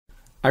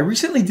I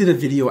recently did a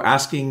video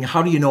asking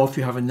how do you know if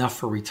you have enough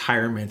for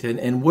retirement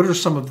and what are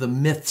some of the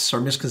myths or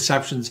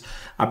misconceptions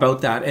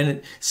about that. And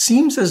it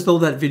seems as though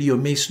that video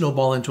may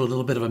snowball into a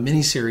little bit of a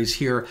mini series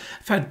here.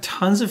 I've had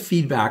tons of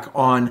feedback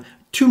on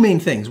two main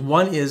things.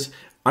 One is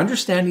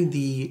understanding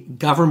the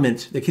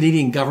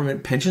Canadian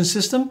government pension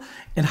system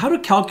and how to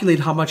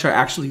calculate how much I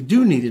actually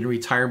do need in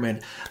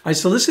retirement. I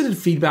solicited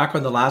feedback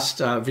on the last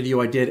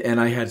video I did, and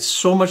I had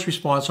so much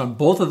response on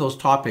both of those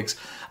topics.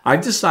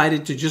 I've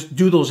decided to just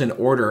do those in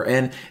order.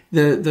 And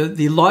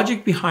the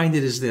logic behind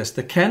it is this: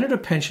 the Canada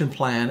Pension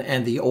Plan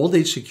and the Old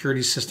Age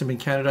Security System in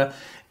Canada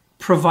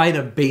provide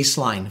a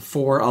baseline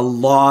for a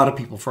lot of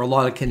people, for a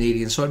lot of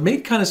Canadians. So it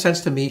made kind of sense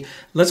to me.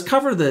 Let's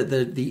cover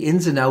the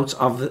ins and outs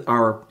of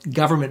our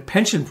government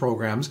pension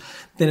programs.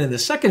 Then in the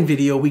second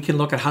video, we can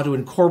look at how to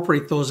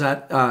incorporate those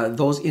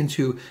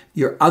into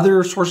your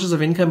other sources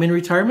of income in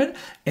retirement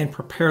and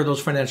prepare those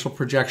financial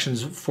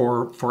projections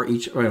for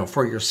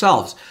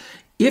yourselves.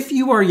 If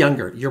you are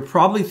younger, you're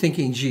probably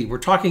thinking, gee, we're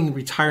talking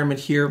retirement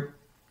here,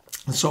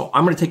 so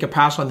I'm going to take a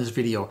pass on this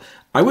video.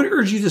 I would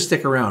urge you to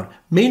stick around.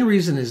 Main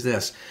reason is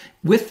this: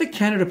 with the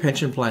Canada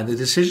Pension Plan, the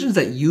decisions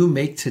that you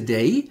make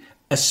today,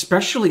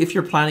 especially if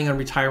you're planning on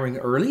retiring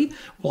early,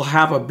 will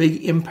have a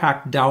big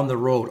impact down the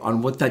road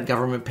on what that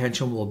government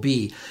pension will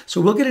be.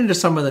 So we'll get into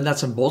some of the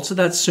nuts and bolts of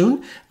that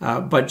soon,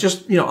 but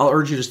just, I'll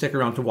urge you to stick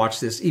around to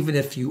watch this, even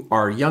if you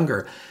are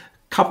younger.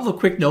 Couple of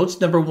quick notes.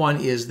 Number one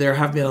is there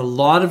have been a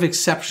lot of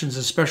exceptions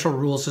and special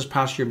rules this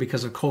past year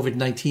because of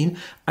COVID-19.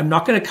 I'm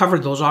not going to cover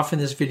those off in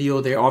this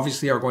video. They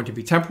obviously are going to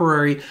be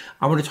temporary.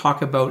 I want to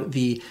talk about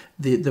the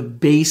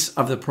base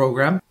of the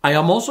program. I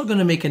am also going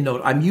to make a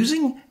note. I'm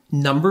using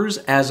numbers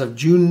as of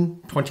June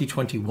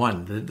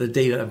 2021, the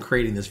date I'm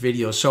creating this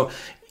video. So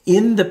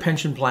in the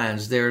pension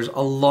plans, there's a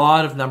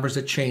lot of numbers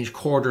that change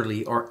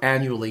quarterly or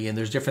annually, and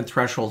there's different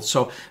thresholds.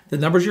 So the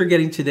numbers you're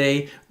getting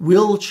today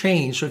will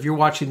change. So if you're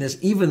watching this,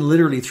 even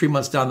literally 3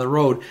 months down the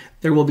road,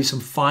 there will be some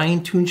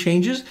fine-tuned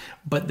changes,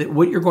 but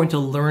what you're going to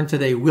learn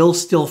today will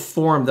still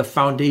form the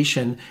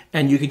foundation,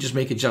 and you can just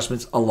make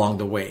adjustments along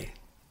the way.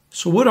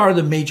 So what are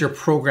the major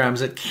programs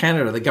that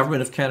the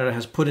government of Canada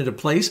has put into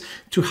place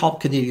to help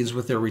Canadians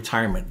with their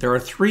retirement? There are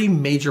three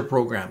major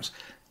programs: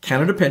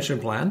 Canada Pension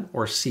Plan,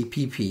 or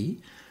CPP,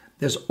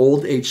 there's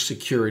Old Age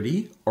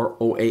Security, or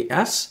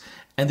OAS,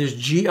 and there's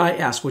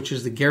GIS, which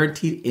is the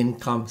Guaranteed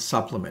Income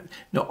Supplement.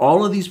 Now,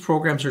 all of these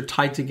programs are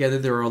tied together.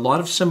 There are a lot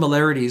of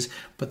similarities,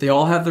 but they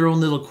all have their own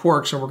little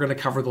quirks, and we're going to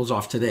cover those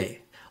off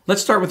today.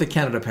 Let's start with the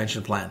Canada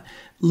Pension Plan.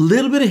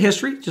 Little bit of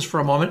history, just for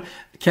a moment.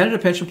 The Canada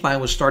Pension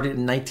Plan was started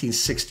in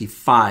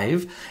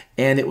 1965,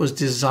 and it was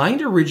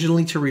designed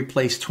originally to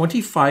replace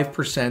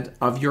 25%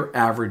 of your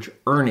average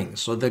earnings.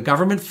 So the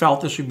government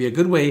felt this would be a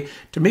good way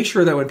to make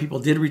sure that when people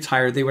did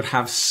retire, they would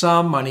have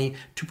some money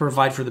to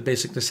provide for the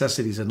basic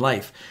necessities in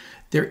life.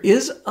 There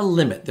is a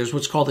limit. There's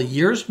what's called a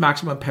year's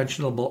maximum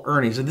pensionable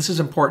earnings. And this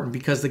is important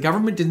because the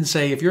government didn't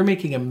say, if you're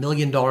making $1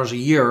 million a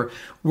year,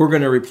 we're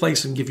going to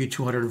replace and give you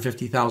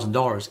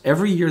 $250,000.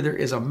 Every year there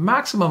is a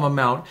maximum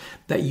amount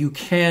that you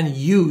can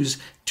use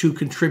to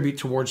contribute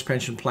towards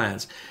pension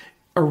plans.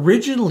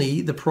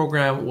 Originally, the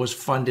program was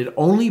funded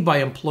only by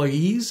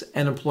employees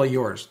and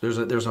employers. There's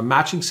a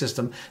matching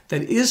system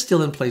that is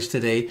still in place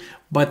today,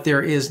 but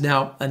there is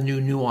now a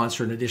new nuance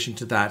or in addition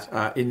to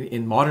that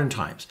in modern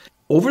times.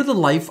 Over the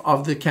life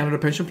of the Canada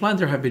Pension Plan,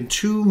 there have been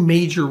two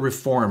major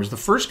reforms. The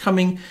first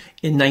coming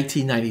in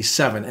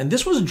 1997, and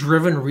this was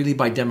driven really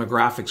by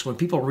demographics when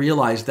people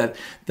realized that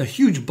the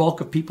huge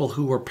bulk of people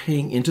who are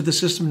paying into the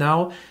system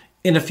now,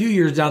 in a few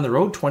years down the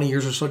road, 20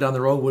 years or so down the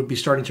road, would be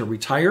starting to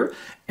retire,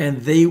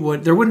 and there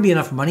wouldn't be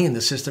enough money in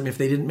the system if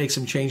they didn't make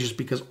some changes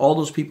because all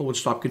those people would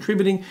stop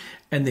contributing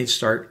and they'd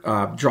start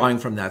drawing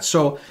from that.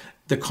 So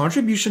the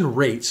contribution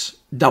rates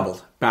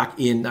doubled back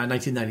in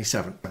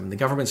 1997. And the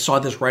government saw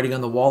this writing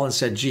on the wall and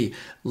said, gee,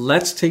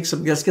 let's get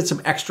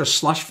some extra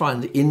slush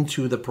fund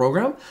into the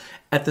program.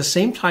 At the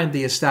same time,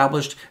 they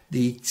established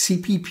the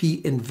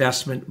CPP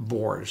Investment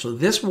Board. So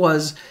this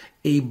was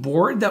a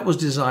board that was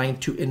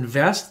designed to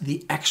invest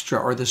the extra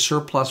or the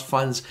surplus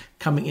funds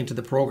coming into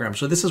the program.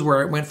 So this is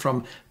where it went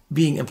from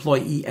being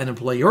employee and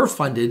employer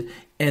funded,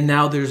 and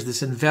now there's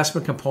this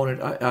investment component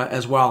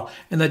as well,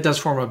 and that does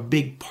form a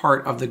big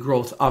part of the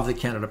growth of the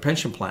Canada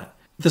Pension Plan.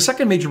 The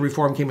second major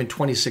reform came in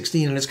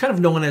 2016, and it's kind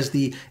of known as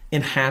the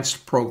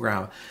Enhanced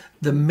Program.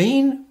 The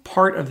main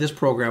part of this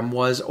program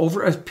was,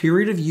 over a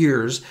period of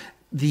years,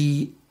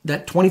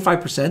 that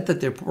 25%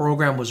 that the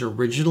program was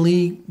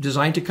originally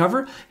designed to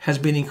cover has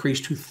been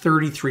increased to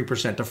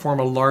 33% to form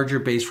a larger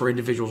base for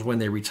individuals when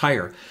they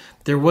retire.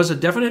 There was a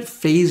definite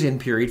phase-in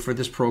period for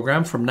this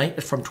program from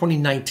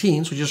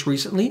 2019, so just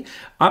recently,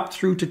 up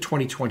through to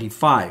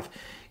 2025.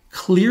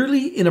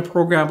 Clearly, in a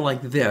program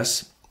like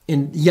this,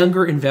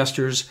 younger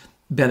investors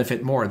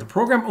benefit more. The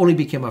program only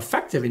became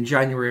effective in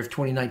January of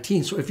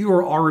 2019. So if you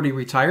are already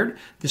retired,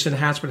 this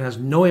enhancement has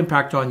no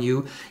impact on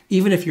you.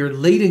 Even if you're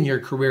late in your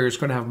career, it's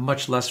going to have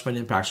much less of an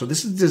impact. So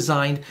this is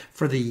designed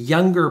for the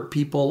younger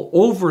people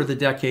over the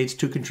decades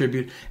to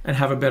contribute and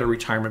have a better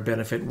retirement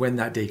benefit when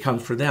that day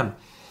comes for them.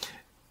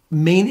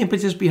 main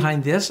impetus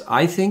behind this,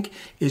 I think,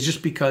 is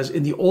just because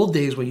in the old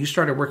days when you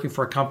started working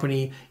for a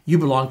company, you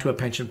belonged to a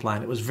pension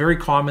plan. It was very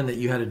common that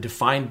you had a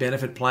defined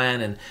benefit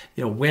plan, and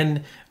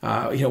when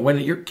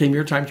it came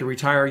your time to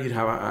retire, you'd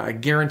have a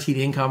guaranteed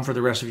income for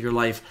the rest of your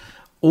life.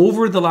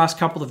 Over the last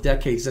couple of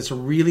decades, this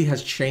really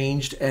has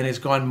changed and has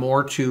gone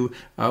more to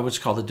what's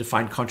called a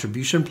defined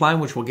contribution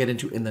plan, which we'll get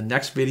into in the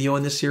next video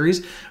in this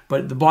series.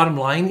 But the bottom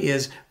line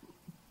is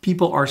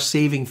people are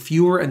saving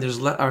fewer and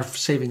are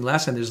saving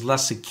less, and there's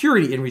less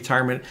security in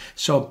retirement.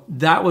 So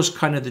that was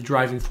kind of the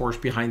driving force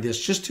behind this,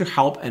 just to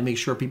help and make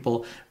sure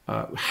people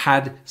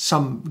had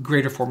some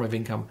greater form of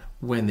income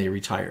when they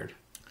retired.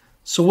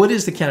 So what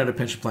is the Canada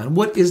Pension Plan?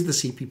 What is the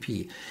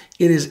CPP?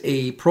 It is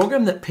a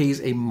program that pays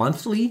a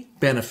monthly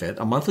benefit,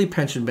 a monthly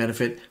pension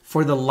benefit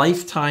for the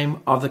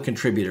lifetime of the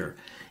contributor.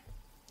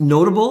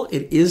 Notable,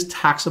 it is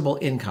taxable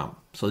income.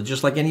 So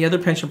just like any other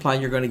pension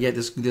plan you're going to get,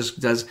 this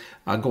does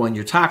go on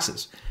your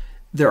taxes.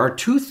 There are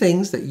two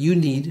things that you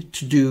need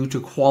to do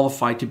to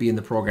qualify to be in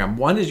the program.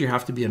 One is you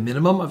have to be a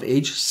minimum of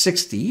age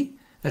 60.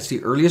 That's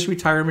the earliest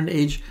retirement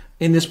age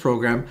in this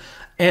program.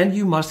 And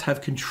you must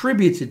have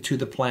contributed to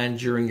the plan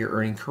during your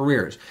earning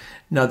careers.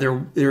 Now,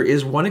 there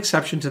is one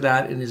exception to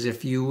that, and is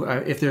if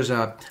there's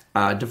a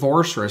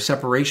divorce or a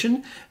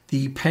separation,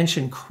 the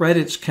pension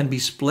credits can be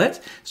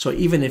split. So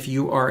even if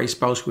you are a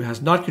spouse who has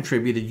not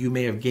contributed, you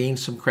may have gained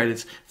some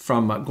credits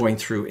from going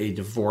through a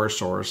divorce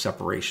or a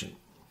separation.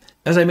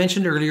 As I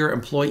mentioned earlier,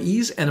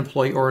 employees and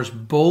employers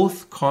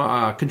both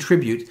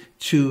contribute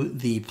to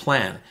the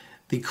plan.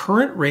 The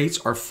current rates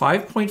are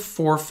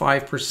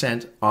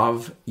 5.45%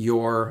 of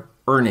your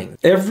earnings.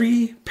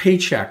 Every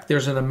paycheck,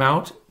 there's an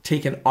amount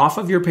taken off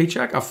of your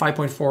paycheck of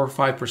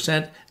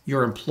 5.45%.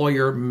 Your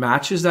employer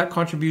matches that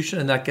contribution,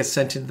 and that gets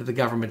sent into the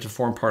government to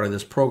form part of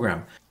this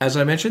program. As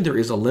I mentioned, there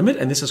is a limit,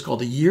 and this is called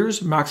the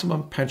year's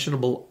maximum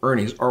pensionable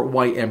earnings, or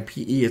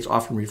YMPE, it's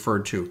often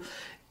referred to.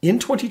 In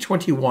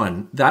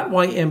 2021, that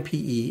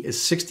YMPE is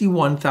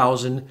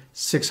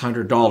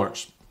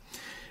 $61,600.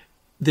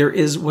 There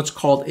is what's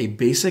called a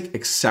basic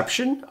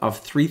exception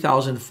of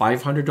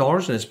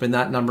 $3,500, and it's been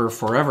that number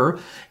forever.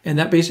 And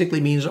that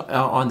basically means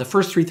on the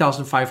first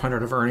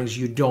 $3,500 of earnings,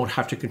 you don't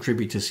have to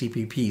contribute to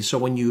CPP. So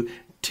when you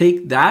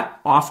take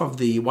that off of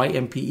the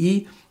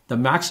YMPE, the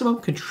maximum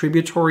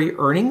contributory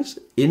earnings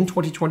in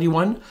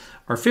 2021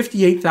 are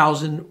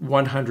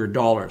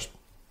 $58,100.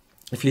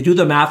 If you do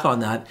the math on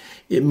that,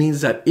 it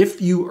means that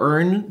if you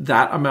earn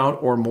that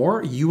amount or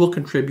more, you will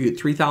contribute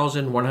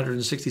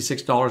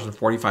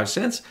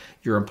 $3,166.45.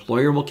 Your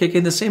employer will kick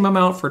in the same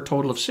amount for a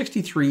total of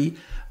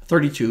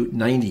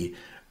 $63,32.90.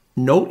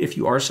 Note, if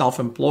you are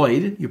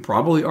self-employed, you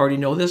probably already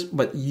know this,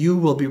 but you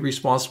will be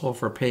responsible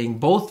for paying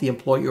both the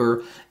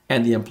employer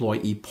and the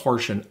employee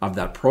portion of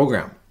that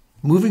program.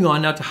 Moving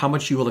on now to how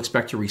much you will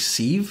expect to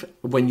receive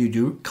when you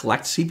do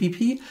collect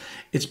CPP.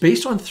 It's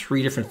based on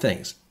three different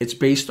things. It's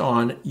based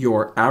on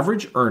your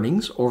average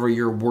earnings over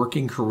your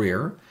working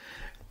career.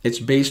 It's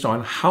based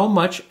on how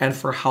much and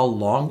for how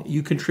long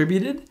you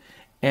contributed.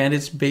 And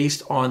it's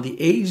based on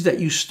the age that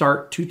you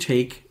start to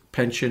take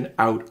pension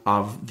out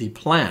of the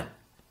plan.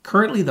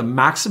 Currently, the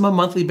maximum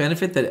monthly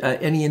benefit that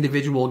any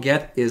individual will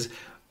get is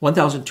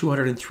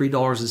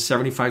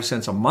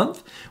 $1,203.75 a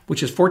month,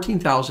 which is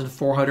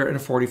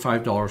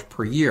 $14,445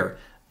 per year.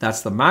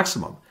 That's the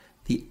maximum.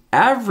 The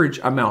average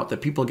amount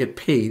that people get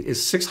paid is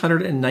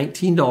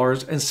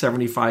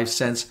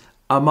 $619.75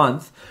 a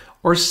month,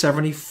 or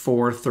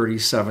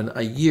 $74.37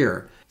 a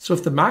year. So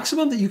if the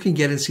maximum that you can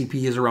get in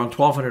CPP is around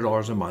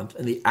 $1,200 a month,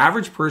 and the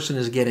average person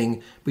is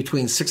getting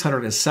between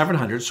 $600 and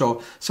 $700,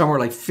 so somewhere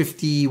like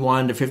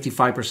 51 to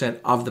 55%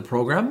 of the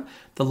program,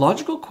 the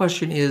logical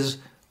question is,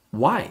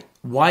 why?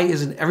 Why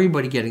isn't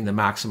everybody getting the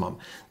maximum?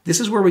 This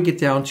is where we get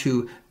down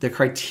to the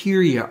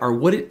criteria, or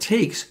what it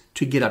takes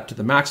to get up to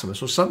the maximum.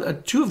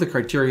 So two of the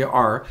criteria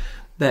are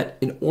that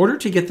in order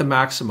to get the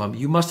maximum,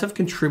 you must have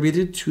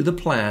contributed to the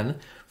plan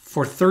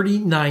for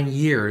 39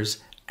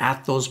 years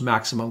at those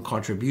maximum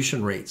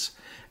contribution rates.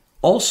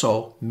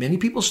 Also, many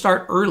people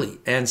start early.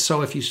 And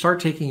so if you start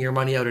taking your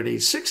money out at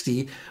age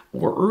 60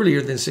 or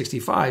earlier than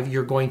 65,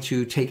 you're going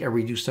to take a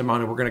reduced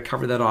amount. And we're going to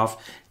cover that off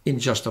in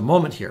just a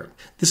moment here.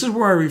 This is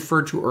where I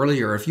referred to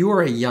earlier. If you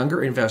are a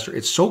younger investor,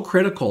 it's so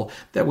critical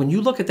that when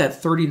you look at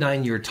that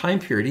 39-year time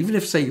period, even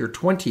if, say, you're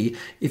 20,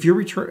 if you're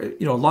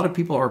a lot of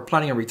people are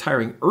planning on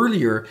retiring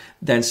earlier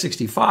than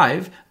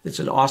 65, it's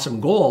an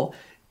awesome goal.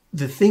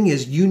 The thing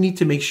is, you need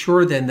to make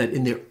sure then that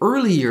in the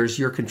early years,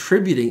 you're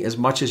contributing as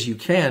much as you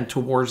can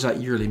towards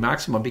that yearly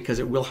maximum, because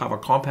it will have a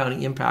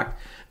compounding impact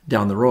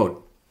down the road.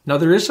 Now,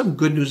 there is some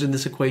good news in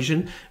this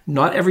equation.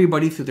 Not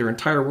everybody through their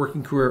entire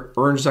working career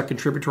earns that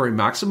contributory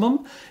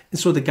maximum. And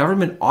so the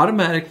government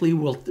automatically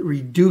will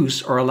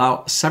reduce or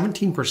allow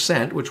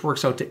 17%, which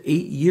works out to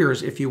 8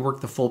 years if you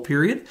work the full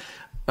period,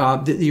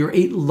 Your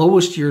 8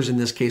 lowest years in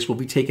this case will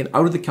be taken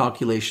out of the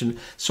calculation.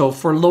 So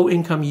for low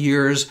income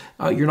years,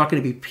 you're not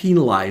going to be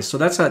penalized. So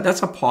that's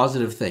a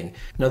positive thing.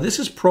 Now this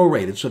is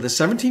prorated. So the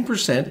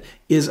 17%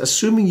 is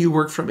assuming you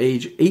work from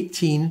age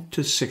 18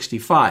 to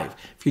 65.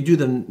 If you do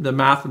the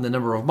math and the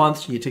number of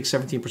months, and you take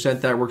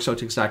 17%, that works out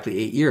to exactly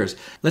 8 years.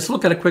 Let's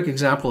look at a quick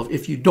example of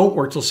if you don't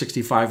work till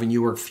 65 and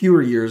you work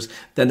fewer years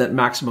than that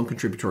maximum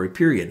contributory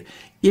period.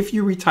 If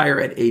you retire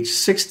at age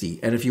 60,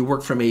 and if you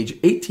work from age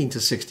 18 to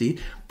 60,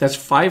 that's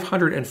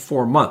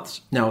 504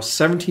 months. Now,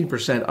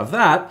 17% of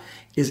that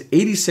is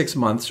 86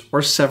 months or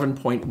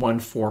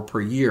 7.14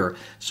 per year.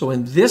 So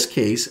in this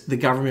case, the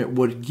government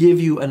would give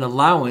you an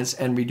allowance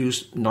and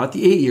reduce not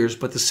the 8 years,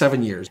 but the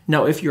 7 years.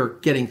 Now, if you're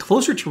getting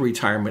closer to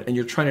retirement and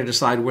you're trying to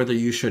decide whether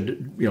you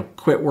should,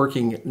 quit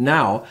working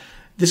now,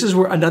 this is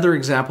where another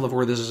example of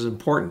where this is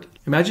important.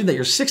 Imagine that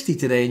you're 60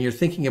 today and you're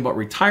thinking about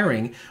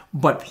retiring,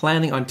 but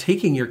planning on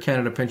taking your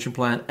Canada Pension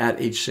Plan at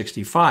age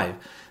 65.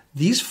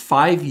 These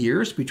 5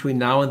 years between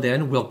now and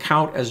then will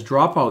count as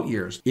dropout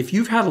years. If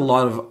you've had a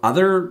lot of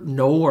other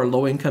no or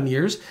low income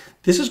years,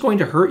 this is going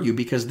to hurt you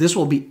because this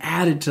will be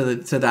added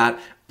to that.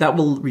 That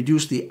will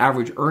reduce the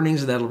average earnings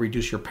and that'll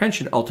reduce your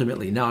pension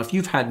ultimately. Now, if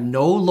you've had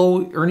no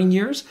low earning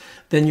years,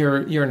 then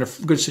you're in a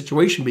good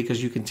situation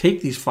because you can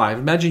take these 5.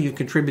 Imagine you've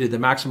contributed the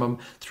maximum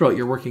throughout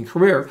your working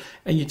career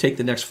and you take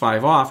the next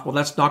 5 off. Well,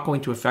 that's not going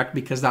to affect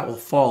because that will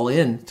fall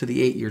into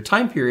the 8-year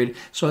time period.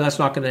 So that's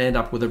not going to end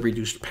up with a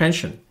reduced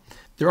pension.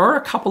 There are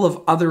a couple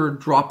of other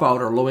dropout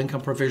or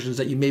low-income provisions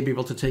that you may be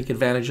able to take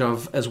advantage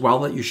of as well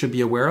that you should be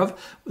aware of.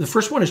 The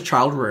first one is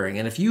child rearing.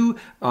 And if you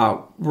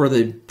were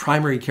the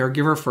primary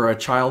caregiver for a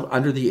child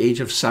under the age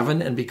of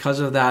 7, and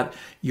because of that,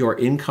 your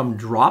income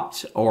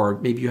dropped, or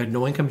maybe you had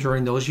no income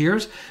during those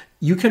years,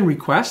 you can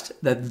request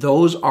that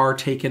those are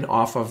taken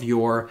off of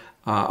your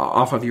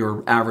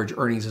average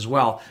earnings as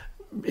well.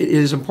 It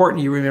is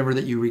important you remember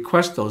that you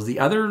request those. The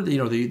other,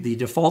 the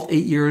default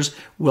 8 years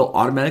will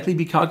automatically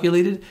be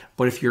calculated,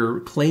 but if you're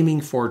claiming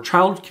for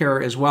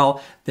childcare as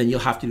well, then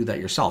you'll have to do that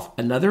yourself.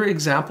 Another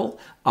example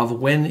of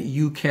when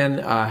you can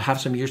have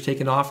some years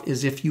taken off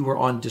is if you were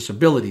on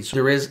disability. So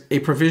there is a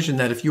provision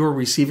that if you are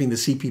receiving the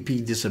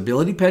CPP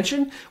disability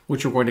pension,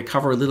 which we're going to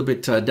cover a little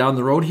bit down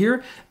the road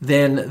here,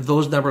 then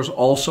those numbers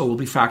also will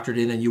be factored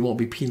in and you won't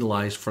be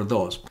penalized for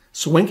those.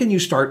 So when can you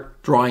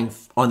start drawing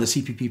on the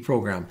CPP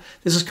program?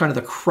 This is kind of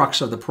the crux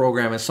of the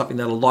program and something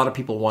that a lot of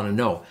people want to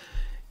know.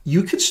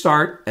 You could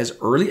start as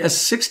early as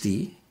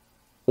 60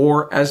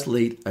 or as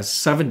late as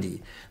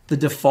 70. The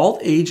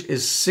default age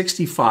is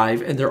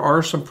 65, and there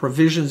are some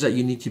provisions that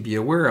you need to be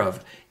aware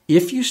of.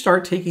 If you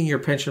start taking your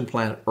pension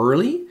plan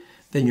early,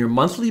 then your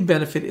monthly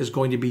benefit is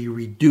going to be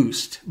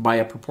reduced by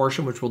a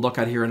proportion, which we'll look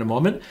at here in a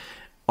moment.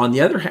 On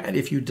the other hand,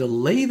 if you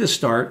delay the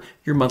start,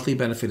 your monthly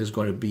benefit is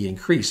going to be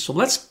increased. So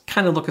let's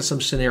kind of look at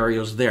some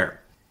scenarios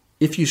there.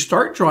 If you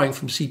start drawing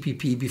from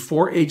CPP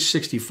before age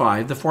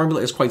 65, the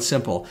formula is quite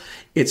simple.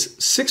 It's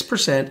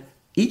 6%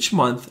 each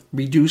month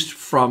reduced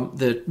from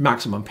the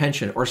maximum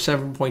pension, or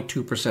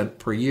 7.2%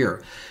 per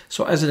year.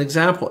 So as an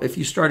example, if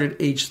you start at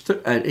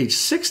age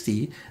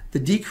 60, the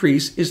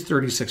decrease is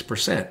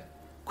 36%.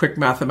 Quick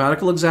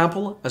mathematical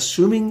example,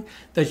 assuming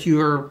that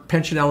your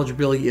pension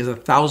eligibility is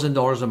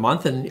 $1,000 a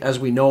month, and as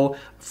we know,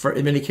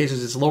 in many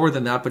cases it's lower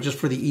than that, but just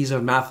for the ease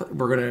of math,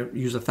 we're going to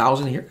use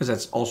 1,000 here because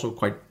that's also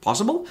quite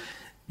possible.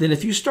 Then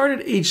if you start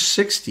at age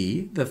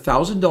 60, the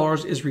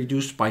 $1,000 is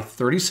reduced by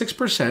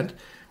 36%,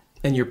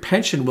 and your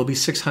pension will be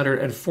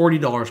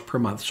 $640 per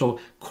month. So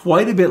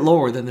quite a bit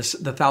lower than the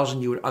 $1,000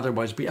 you would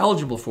otherwise be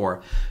eligible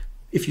for.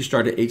 If you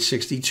start at age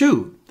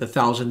 62, the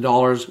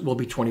 $1,000 will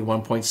be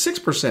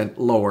 21.6%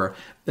 lower.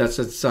 That's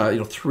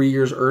 3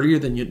 years earlier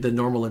than the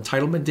normal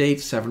entitlement date,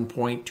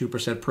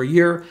 7.2% per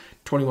year,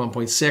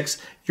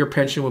 21.6. Your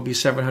pension will be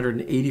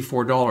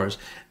 $784.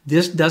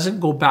 This doesn't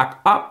go back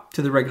up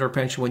to the regular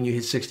pension when you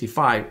hit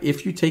 65.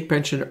 If you take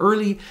pension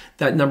early,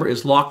 that number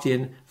is locked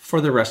in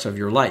for the rest of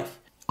your life.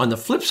 On the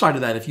flip side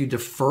of that, if you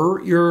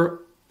defer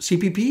your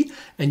CPP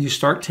and you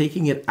start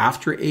taking it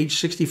after age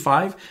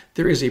 65,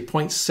 there is a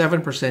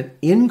 0.7%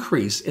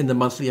 increase in the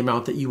monthly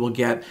amount that you will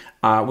get,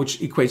 which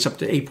equates up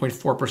to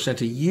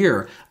 8.4% a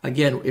year.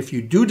 Again, if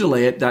you do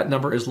delay it, that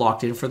number is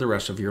locked in for the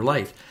rest of your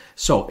life.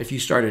 So if you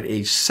start at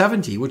age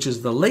 70, which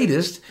is the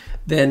latest,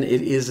 then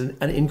it is an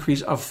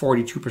increase of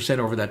 42%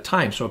 over that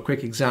time. So a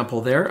quick example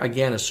there,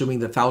 again, assuming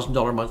the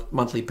 $1,000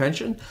 monthly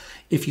pension.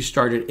 If you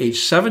start at age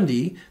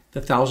 70,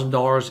 the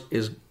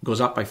 $1,000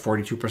 goes up by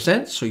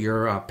 42%. So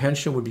your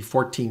pension would be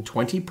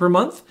 $1,420 per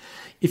month.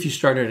 If you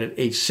started at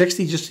age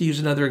 60, just to use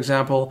another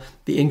example,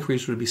 the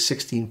increase would be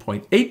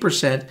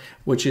 16.8%,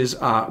 which is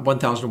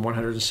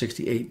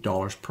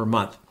 $1,168 per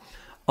month.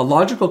 A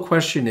logical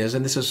question is,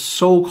 and this is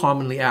so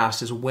commonly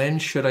asked, is when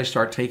should I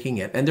start taking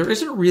it? And there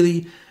isn't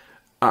really,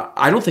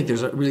 I don't think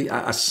there's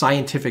a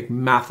scientific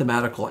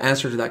mathematical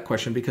answer to that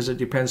question because it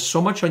depends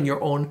so much on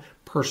your own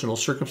personal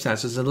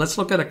circumstances. And let's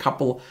look at a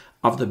couple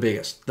of the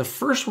biggest. The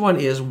first one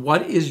is,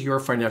 what is your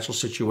financial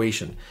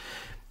situation?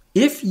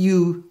 If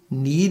you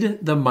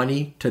need the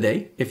money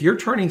today, if you're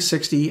turning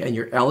 60 and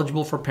you're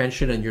eligible for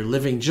pension and you're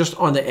living just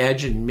on the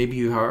edge and maybe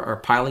you are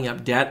piling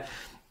up debt,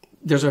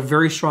 there's a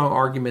very strong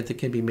argument that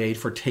can be made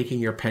for taking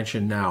your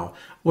pension now.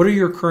 What are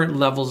your current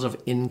levels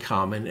of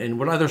income, and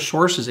what other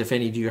sources, if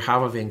any, do you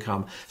have of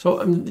income?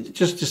 So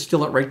just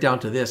distill it right down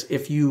to this.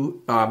 If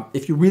you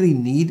really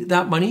need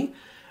that money,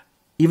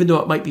 even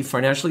though it might be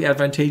financially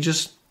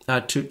advantageous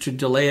to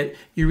delay it,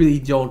 you really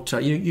don't,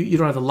 you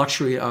don't have the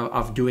luxury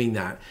of doing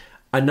that.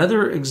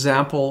 Another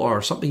example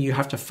or something you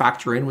have to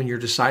factor in when you're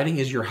deciding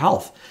is your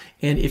health.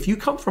 And if you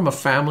come from a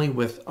family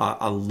with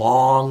a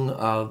long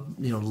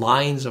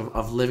lines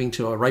of living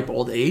to a ripe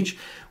old age,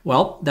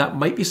 well, that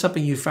might be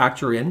something you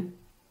factor in.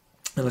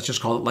 And let's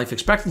just call it life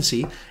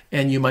expectancy.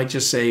 And you might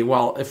just say,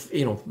 well, if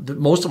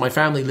most of my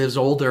family lives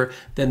older,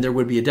 then there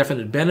would be a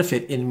definite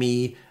benefit in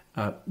me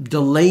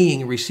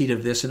delaying receipt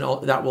of this, and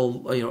that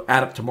will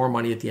add up to more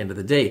money at the end of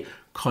the day.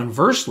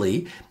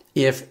 Conversely,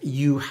 if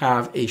you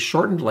have a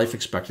shortened life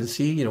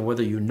expectancy,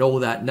 whether you know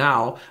that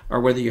now or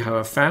whether you have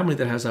a family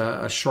that has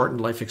a shortened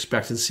life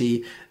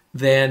expectancy,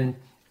 then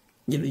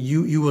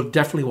you will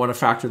definitely want to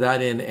factor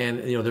that in,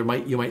 and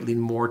you might lean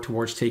more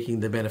towards taking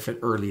the benefit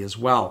early as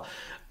well.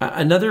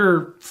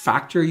 Another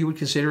factor you would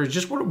consider is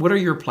just what are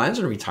your plans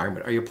in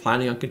retirement? Are you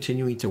planning on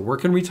continuing to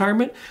work in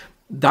retirement?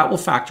 That will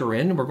factor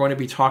in. We're going to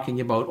be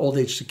talking about old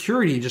age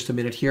security in just a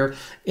minute here,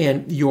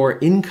 and your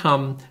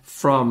income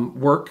from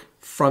work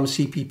from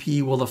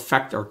CPP will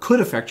affect or could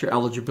affect your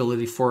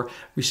eligibility for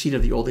receipt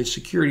of the old age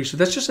security. So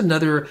that's just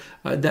another,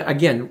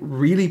 again,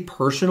 really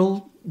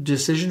personal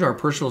decision or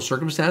personal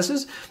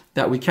circumstances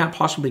that we can't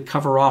possibly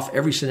cover off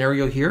every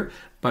scenario here.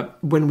 But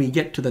when we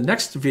get to the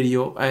next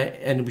video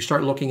and we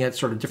start looking at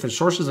sort of different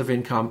sources of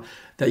income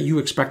that you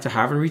expect to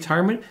have in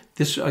retirement,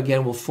 this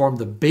again will form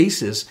the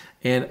basis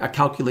and a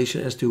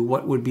calculation as to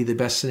what would be the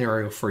best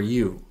scenario for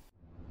you.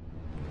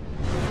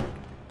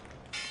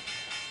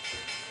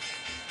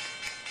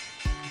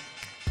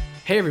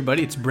 Hey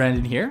everybody, it's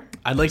Brandon here.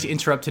 I'd like to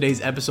interrupt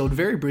today's episode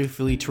very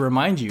briefly to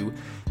remind you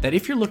that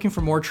if you're looking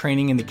for more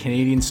training in the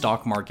Canadian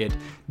stock market,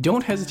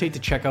 don't hesitate to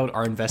check out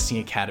our Investing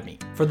Academy.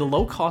 For the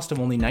low cost of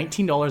only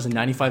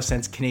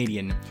 $19.95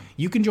 Canadian,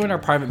 you can join our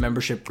private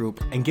membership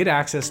group and get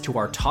access to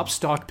our top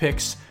stock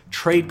picks,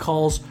 trade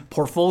calls,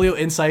 portfolio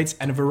insights,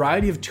 and a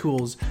variety of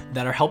tools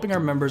that are helping our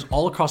members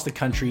all across the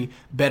country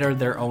better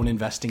their own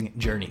investing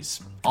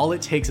journeys. All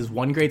it takes is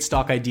one great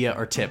stock idea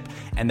or tip,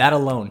 and that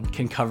alone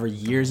can cover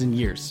years and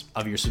years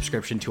of your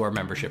subscription to our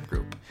membership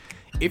group.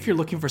 If you're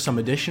looking for some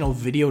additional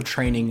video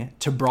training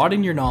to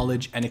broaden your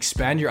knowledge and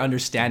expand your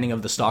understanding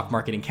of the stock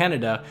market in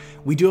Canada,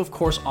 we do of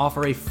course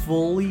offer a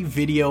fully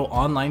video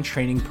online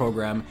training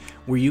program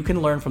where you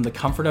can learn from the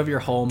comfort of your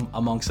home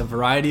amongst a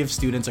variety of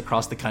students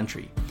across the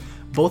country.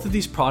 Both of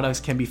these products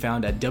can be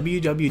found at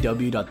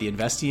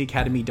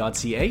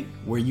www.theinvestingacademy.ca,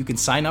 where you can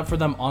sign up for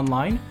them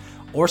online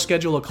or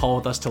schedule a call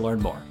with us to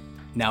learn more.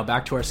 Now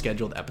back to our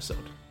scheduled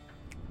episode.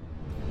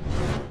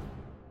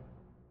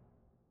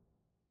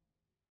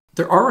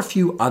 There are a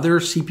few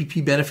other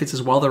CPP benefits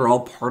as well that are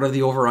all part of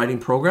the overriding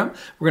program.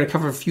 We're going to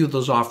cover a few of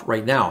those off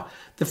right now.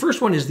 The first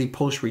one is the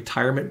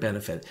post-retirement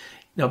benefit.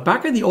 Now,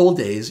 back in the old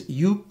days,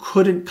 you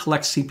couldn't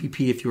collect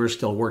CPP if you were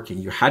still working.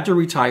 You had to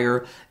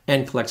retire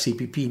and collect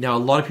CPP. Now, a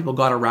lot of people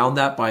got around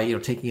that by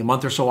taking a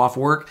month or so off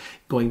work,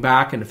 going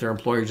back, and if their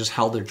employer just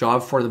held their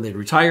job for them, they'd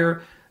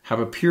retire, have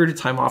a period of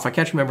time off. I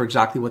can't remember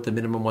exactly what the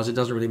minimum was. It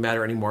doesn't really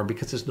matter anymore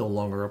because it's no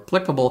longer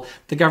applicable.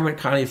 The government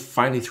kind of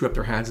finally threw up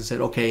their hands and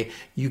said, okay,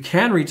 you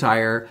can you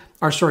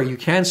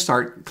can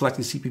start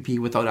collecting CPP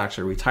without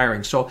actually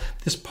retiring. So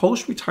this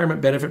post-retirement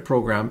benefit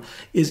program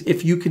is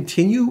if you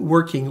continue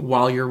working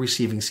while you're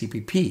receiving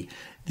CPP.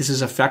 This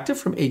is effective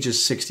from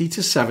ages 60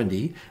 to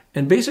 70.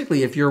 And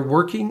basically, if you're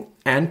working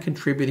and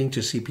contributing to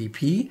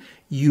CPP,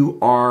 you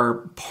are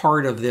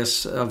part of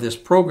this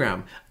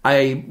program.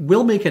 I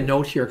will make a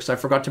note here because I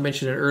forgot to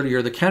mention it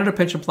earlier. The Canada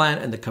Pension Plan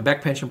and the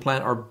Quebec Pension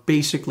Plan are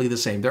basically the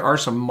same. There are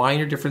some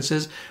minor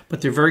differences, but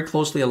they're very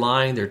closely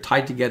aligned. They're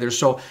tied together.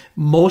 So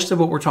most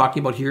of what we're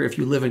talking about here, if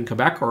you live in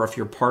Quebec or if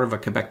you're part of a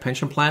Quebec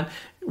pension plan,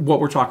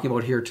 what we're talking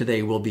about here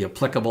today will be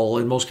applicable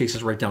in most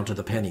cases right down to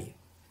the penny.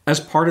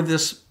 As part of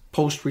this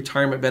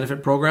post-retirement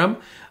benefit program,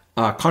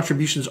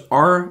 contributions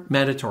are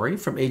mandatory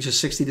from ages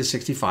 60 to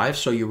 65.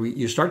 So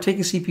you start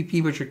taking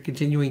CPP, but you're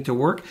continuing to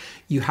work.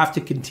 You have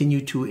to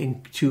continue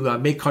to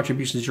make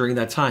contributions during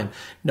that time.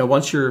 Now,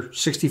 once you're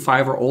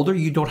 65 or older,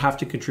 you don't have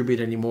to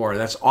contribute anymore.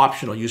 That's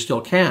optional. You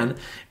still can.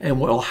 And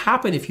what will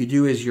happen if you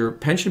do is your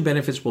pension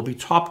benefits will be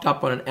topped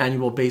up on an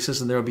annual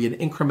basis, and there will be an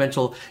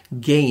incremental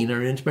gain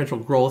or an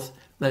incremental growth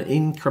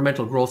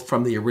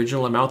from the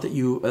original amount that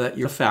you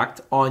affect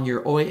on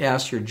your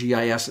OAS, your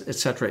GIS,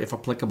 etc., if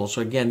applicable.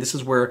 So again, this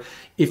is where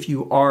if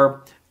you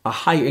are a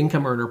high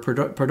income earner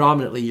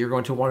predominantly, you're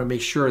going to want to make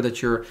sure that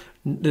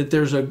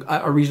there's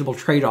a reasonable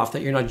trade-off,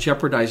 that you're not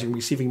jeopardizing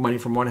receiving money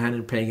from one hand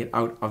and paying it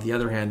out of the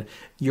other hand.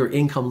 Your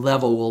income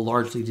level will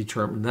largely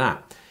determine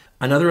that.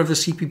 Another of the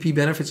CPP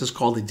benefits is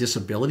called a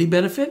disability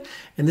benefit,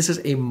 and this is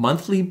a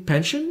monthly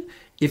pension.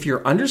 If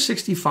you're under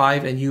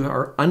 65 and you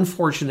are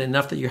unfortunate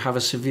enough that you have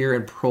a severe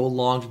and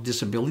prolonged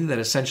disability that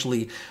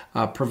essentially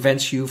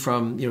prevents you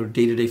from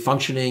day-to-day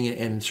functioning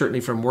and certainly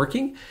from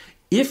working,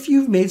 if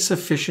you've made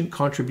sufficient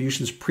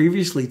contributions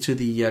previously to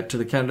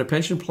the Canada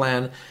Pension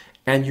Plan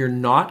and you're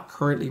not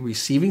currently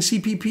receiving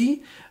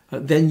CPP,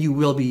 then you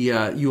will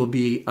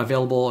be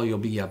available. You'll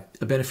be a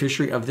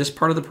beneficiary of this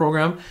part of the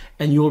program,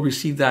 and you will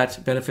receive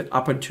that benefit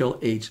up until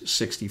age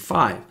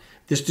 65.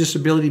 This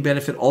disability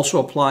benefit also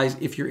applies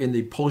if you're in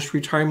the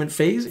post-retirement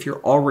phase, if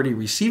you're already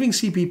receiving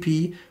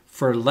CPP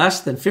for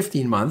less than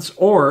 15 months,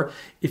 or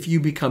if you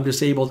become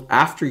disabled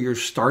after you're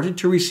started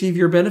to receive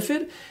your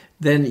benefit,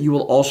 then you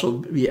will also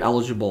be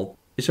eligible.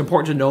 It's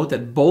important to note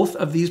that both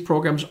of these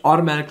programs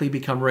automatically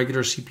become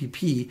regular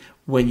CPP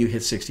when you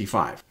hit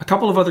 65. A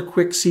couple of other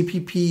quick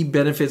CPP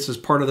benefits as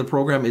part of the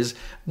program is,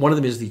 one of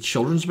them is the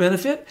children's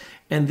benefit.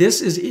 And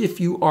this is if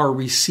you are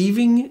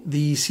receiving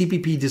the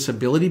CPP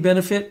disability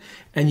benefit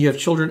and you have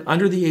children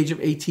under the age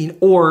of 18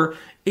 or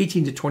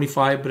 18 to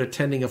 25 but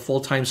attending a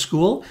full-time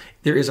school.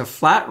 There is a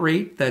flat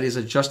rate that is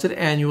adjusted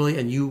annually,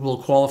 and you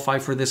will qualify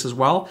for this as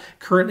well.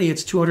 Currently,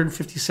 it's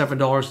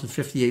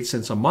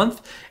 $257.58 a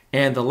month.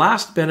 And the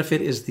last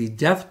benefit is the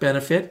death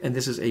benefit, and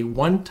this is a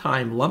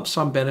one-time lump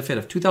sum benefit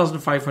of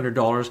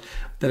 $2,500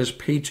 that is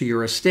paid to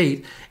your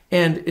estate.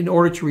 And in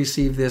order to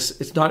receive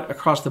this, it's not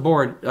across the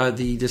board.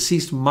 The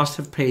deceased must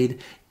have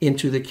paid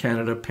into the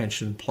Canada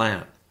Pension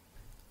Plan.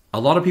 A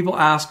lot of people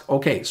ask,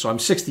 okay, so I'm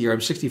 60 or I'm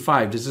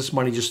 65. Does this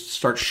money just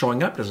start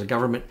showing up? Does the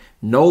government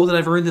know that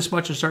I've earned this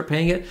much and start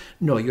paying it?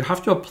 No, you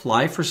have to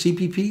apply for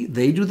CPP.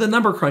 They do the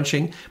number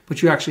crunching,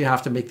 but you actually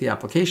have to make the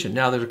application.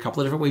 Now, there's a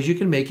couple of different ways you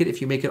can make it.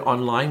 If you make it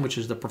online, which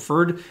is the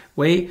preferred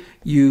way,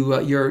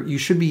 you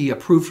should be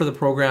approved for the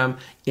program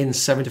in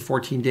 7 to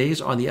 14 days.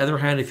 On the other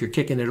hand, if you're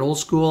kicking it old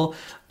school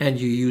and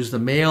you use the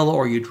mail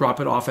or you drop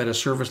it off at a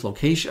Service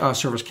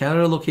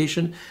Canada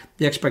location,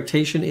 the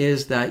expectation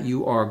is that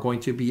you are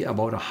going to be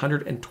about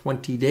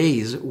 120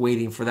 days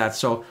waiting for that.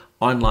 So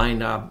online,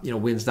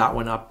 wins that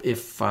one up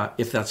if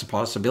that's a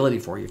possibility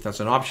for you, if that's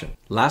an option.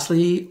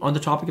 Lastly, on the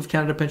topic of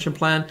Canada Pension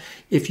Plan,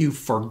 if you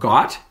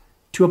forgot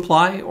to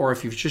apply, or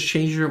if you've just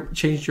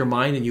changed your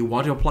mind and you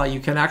want to apply, you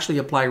can actually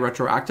apply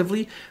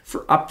retroactively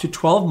for up to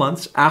 12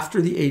 months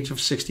after the age of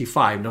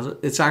 65. Now,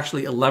 it's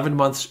actually 11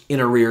 months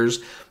in arrears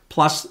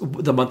plus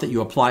the month that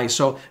you apply.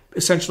 So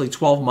essentially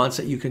 12 months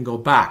that you can go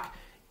back.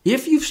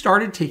 If you've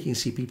started taking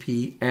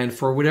CPP and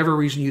for whatever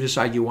reason you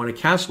decide you want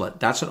to cancel it,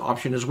 that's an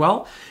option as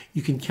well.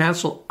 You can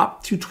cancel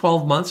up to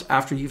 12 months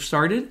after you've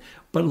started,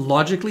 but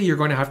logically you're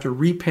going to have to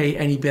repay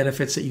any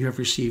benefits that you have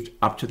received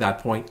up to that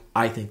point.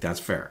 I think that's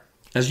fair.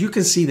 As you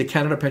can see, the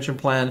Canada Pension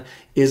Plan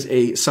is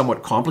a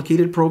somewhat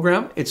complicated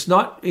program. It's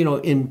not,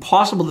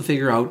 impossible to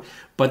figure out,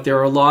 but there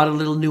are a lot of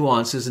little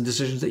nuances and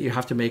decisions that you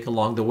have to make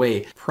along the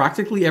way.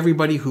 Practically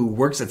everybody who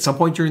works at some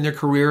point during their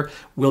career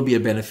will be a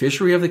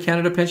beneficiary of the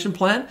Canada Pension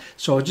Plan.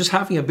 So just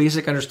having a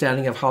basic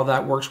understanding of how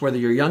that works, whether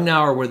you're young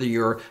now or whether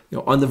you're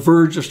on the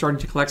verge of starting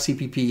to collect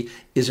CPP,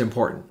 is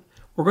important.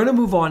 We're going to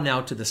move on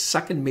now to the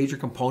second major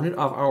component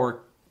of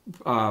our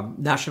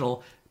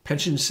national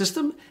pension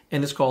system,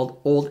 and it's called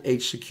Old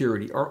Age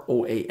Security, or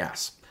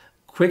OAS.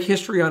 Quick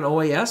history on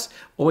OAS.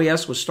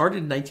 OAS was started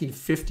in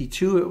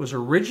 1952. It was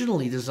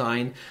originally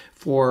designed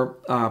for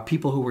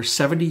people who were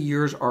 70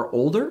 years or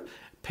older,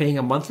 paying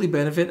a monthly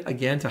benefit,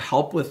 again, to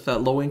help with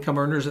low-income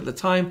earners at the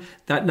time.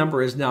 That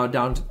number is now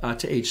down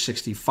to age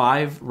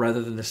 65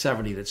 rather than the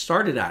 70 that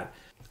started at.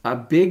 A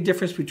big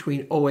difference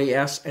between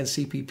OAS and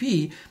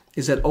CPP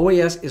is that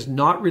OAS is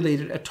not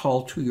related at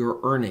all to your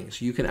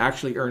earnings. You can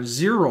actually earn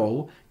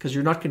zero because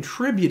you're not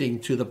contributing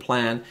to the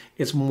plan.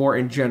 It's more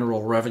in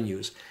general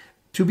revenues.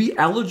 To be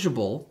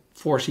eligible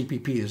for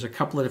CPP, there's a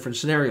couple of different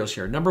scenarios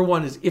here. Number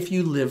one is if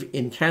you live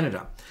in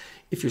Canada.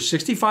 If you're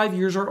 65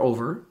 years or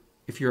over,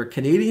 if you're a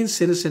Canadian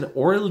citizen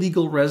or a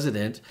legal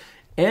resident,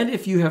 and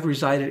if you have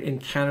resided in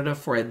Canada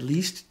for at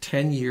least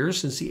 10 years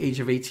since the age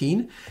of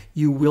 18,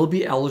 you will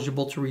be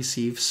eligible to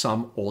receive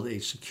some old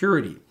age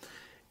security.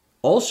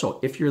 Also,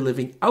 if you're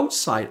living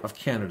outside of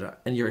Canada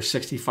and you're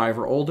 65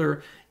 or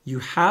older, you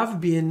have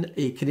been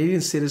a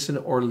Canadian citizen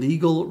or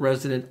legal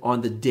resident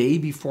on the day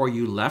before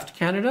you left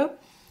Canada,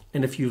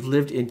 and if you've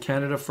lived in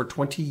Canada for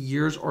 20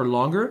 years or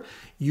longer,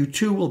 you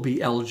too will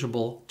be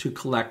eligible to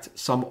collect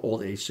some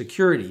old age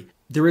security.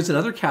 There is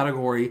another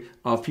category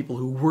of people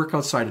who work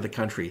outside of the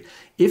country.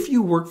 If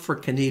you work for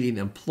a Canadian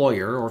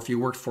employer, or if you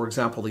work, for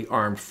example, the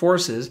armed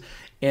forces,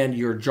 and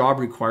your job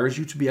requires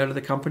you to be out of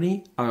the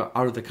country,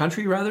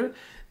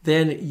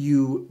 then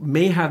you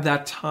may have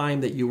that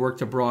time that you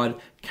worked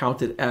abroad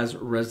counted as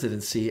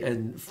residency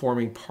and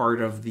forming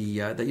part of the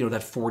that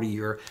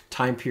 40-year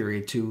time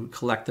period to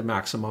collect the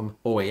maximum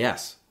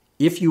OAS.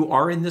 If you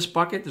are in this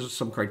bucket, there's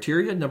some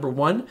criteria. Number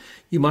one,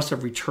 you must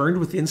have returned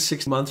within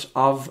 6 months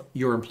of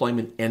your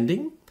employment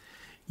ending.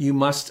 You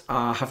must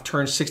have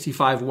turned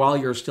 65 while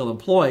you're still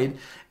employed,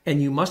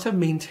 and you must have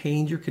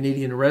maintained your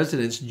Canadian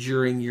residence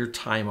during your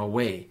time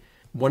away.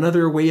 One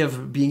other way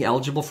of being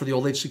eligible for the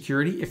old age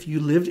security, if you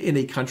lived in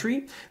a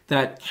country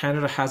that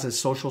Canada has a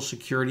social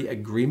security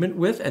agreement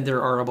with, and there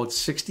are about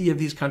 60 of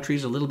these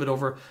countries, a little bit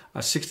over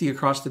 60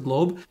 across the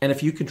globe, and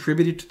if you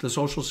contributed to the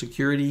social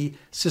security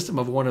system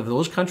of one of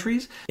those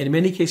countries, in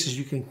many cases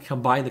you can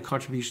combine the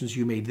contributions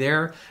you made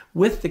there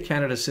with the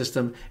Canada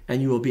system,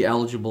 and you will be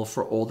eligible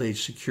for old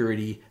age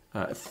security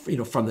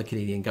from the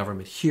Canadian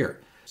government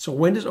here. So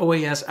when does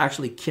OAS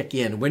actually kick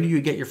in? When do you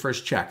get your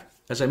first check?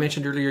 As I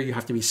mentioned earlier, you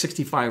have to be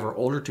 65 or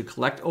older to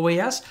collect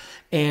OAS.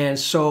 And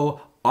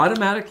so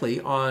automatically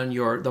on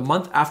the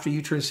month after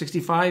you turn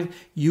 65,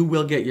 you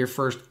will get your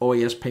first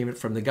OAS payment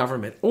from the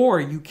government. Or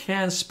you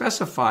can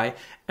specify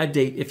a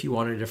date if you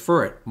want to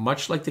defer it.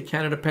 Much like the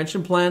Canada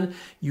Pension Plan,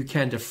 you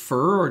can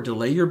defer or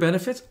delay your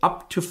benefits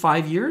up to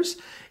 5 years.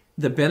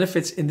 The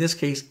benefits in this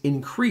case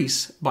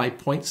increase by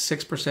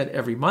 0.6%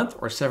 every month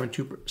or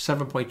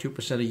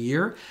 7.2% a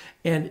year.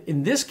 And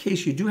in this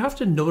case, you do have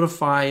to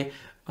notify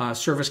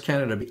Service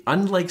Canada.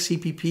 Unlike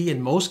CPP,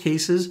 in most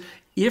cases,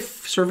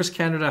 if Service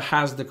Canada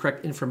has the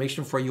correct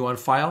information for you on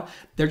file,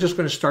 they're just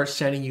going to start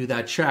sending you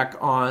that check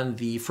on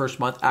the first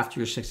month after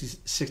your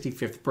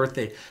 65th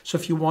birthday. So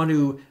if you want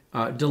to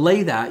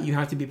delay that, you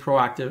have to be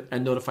proactive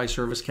and notify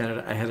Service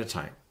Canada ahead of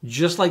time.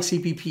 Just like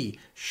CPP,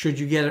 should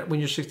you get it when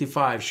you're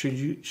 65? Should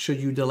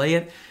you delay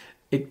it?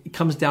 It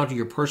comes down to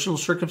your personal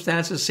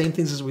circumstances, same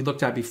things as we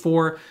looked at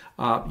before,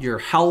 your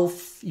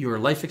health, your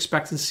life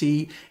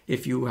expectancy.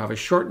 If you have a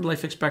shortened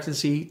life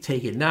expectancy,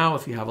 take it now.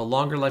 If you have a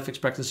longer life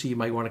expectancy, you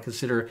might want to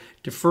consider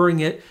deferring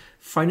it.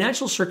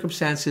 Financial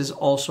circumstances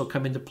also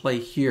come into play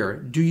here.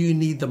 Do you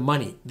need the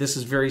money? This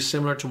is very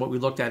similar to what we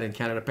looked at in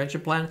Canada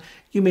Pension Plan.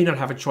 You may not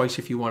have a choice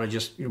if you want to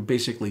just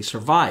basically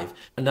survive.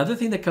 Another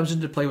thing that comes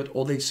into play with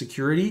old age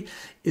security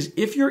is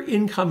if your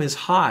income is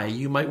high,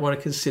 you might want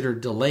to consider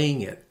delaying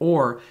it.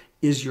 Or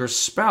is your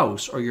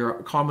spouse or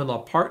your common law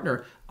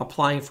partner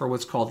applying for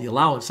what's called the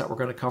allowance that we're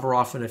going to cover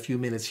off in a few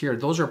minutes here?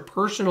 Those are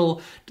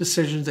personal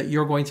decisions that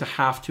you're going to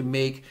have to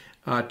make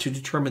to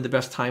determine the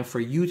best time for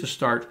you to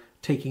start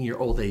taking your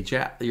old age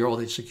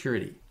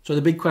security. So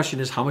the big question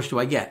is, how much do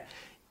I get?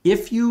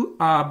 If you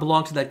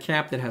belong to that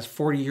camp that has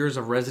 40 years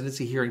of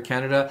residency here in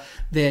Canada,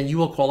 then you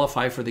will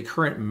qualify for the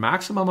current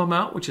maximum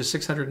amount, which is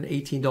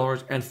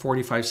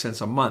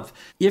 $618.45 a month.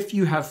 If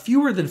you have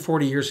fewer than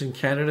 40 years in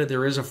Canada,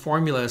 there is a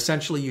formula.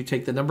 Essentially, you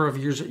take the number of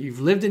years that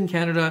you've lived in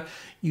Canada,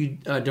 you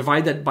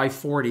divide that by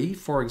 40.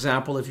 For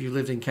example, if you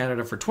lived in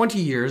Canada for 20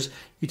 years,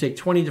 you take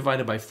 20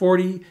 divided by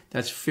 40,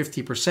 that's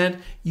 50%.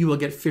 You will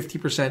get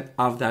 50%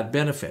 of that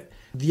benefit.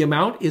 The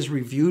amount is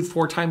reviewed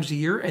 4 times a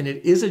year, and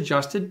it is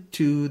adjusted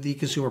to the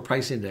consumer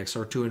price index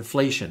or to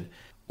inflation.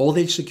 Old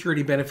age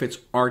security benefits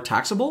are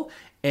taxable,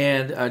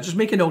 and just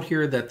make a note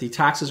here that the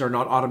taxes are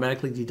not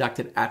automatically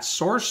deducted at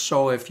source.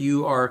 So if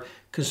you are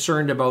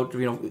concerned about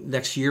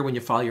next year when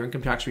you file your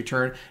income tax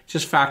return,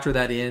 just factor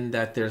that in,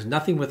 that there's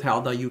nothing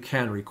withheld. Now you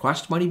can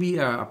request money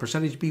a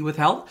percentage be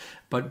withheld,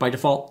 but by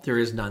default there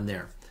is none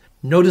there.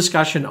 No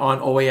discussion on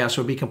OAS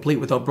would be complete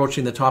without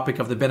broaching the topic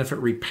of the benefit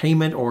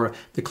repayment, or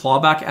the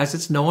clawback as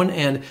it's known.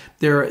 And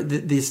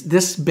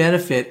this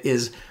benefit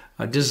is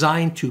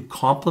designed to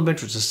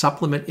complement or to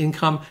supplement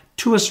income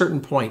to a certain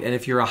point. And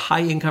if you're a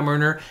high income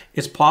earner,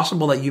 it's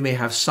possible that you may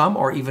have some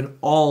or even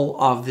all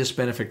of this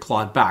benefit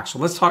clawed back. So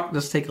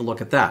let's take a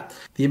look at that.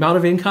 The amount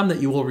of income that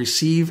you will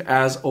receive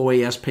as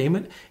OAS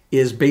payment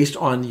is based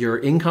on your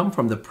income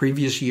from the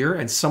previous year.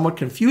 And somewhat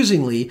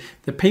confusingly,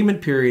 the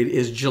payment period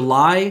is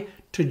July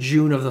to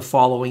June of the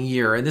following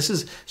year. And this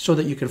is so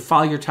that you can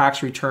file your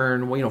tax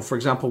return. For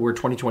example, we're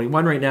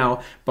 2021 right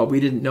now, but we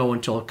didn't know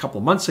until a couple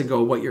months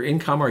ago what your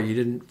income, or you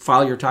didn't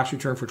file your tax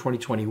return for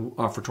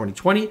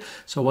 2020.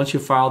 So once you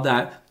file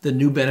that, the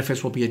new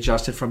benefits will be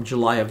adjusted from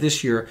July of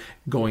this year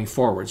going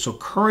forward. So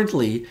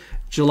currently,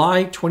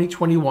 July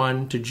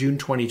 2021 to June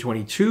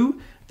 2022,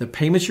 the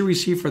payments you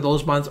receive for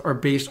those months are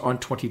based on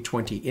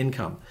 2020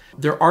 income.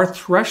 There are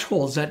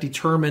thresholds that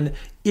determine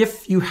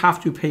if you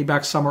have to pay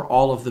back some or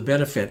all of the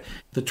benefit.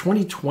 The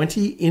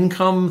 2020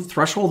 income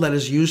threshold that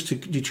is used to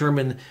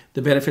determine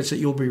the benefits that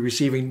you'll be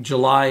receiving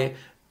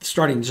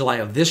starting July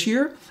of this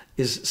year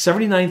is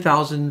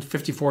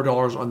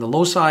 $79,054 on the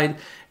low side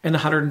and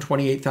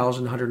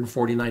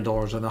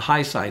 $128,149 on the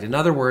high side. In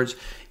other words,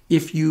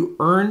 if you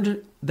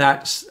earned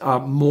that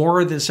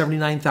more than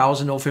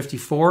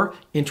 $79,054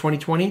 in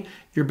 2020,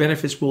 your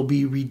benefits will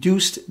be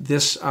reduced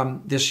this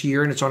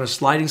year, and it's on a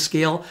sliding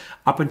scale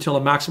up until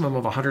a maximum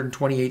of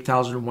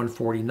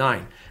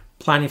 $128,149.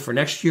 Planning for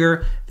next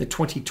year, the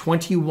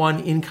 2021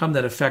 income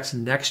that affects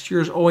next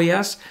year's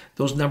OAS,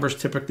 those numbers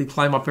typically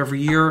climb up every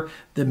year.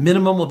 The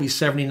minimum will be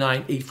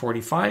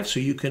 $79,845,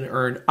 so you can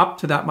earn up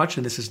to that much,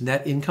 and this is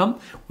net income,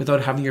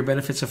 without having your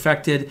benefits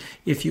affected.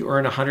 If you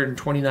earn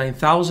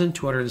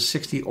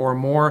 $129,260 or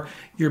more,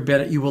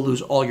 you will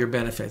lose all your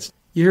benefits.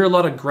 You hear a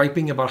lot of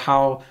griping about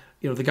how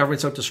the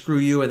government's out to screw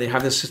you and they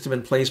have this system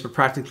in place, but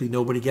practically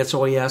nobody gets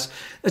OAS.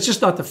 That's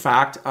just not the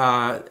fact.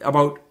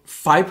 About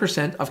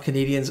 5% of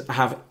Canadians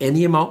have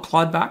any amount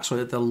clawed back, so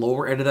at the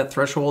lower end of that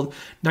threshold.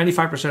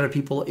 95% of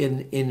people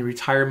in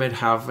retirement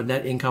have a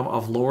net income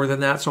of lower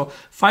than that. So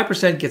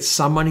 5% gets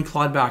some money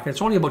clawed back, and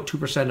it's only about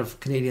 2% of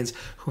Canadians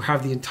who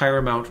have the entire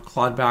amount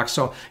clawed back.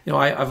 So,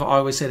 I've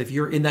always said if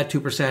you're in that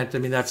 2%, I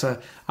mean,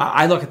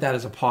 I look at that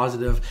as a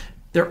positive.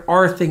 There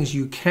are things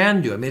you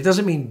can do. I mean, it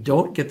doesn't mean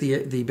don't get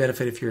the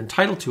benefit if you're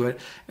entitled to it.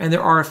 And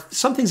there are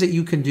some things that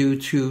you can do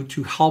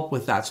to help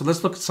with that. So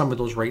let's look at some of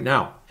those right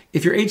now.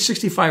 If you're age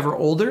 65 or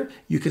older,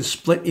 you can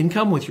split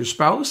income with your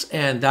spouse,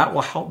 and that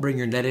will help bring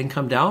your net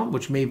income down,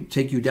 which may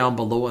take you down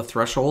below a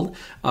threshold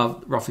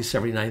of roughly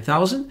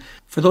 $79,000.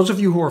 For those of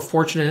you who are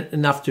fortunate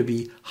enough to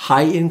be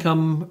high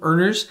income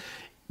earners,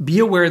 be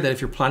aware that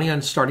if you're planning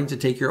on starting to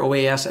take your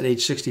OAS at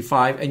age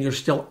 65 and you're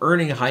still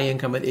earning a high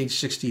income at age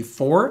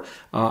 64,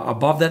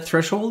 above that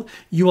threshold,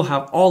 you will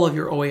have all of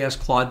your OAS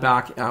clawed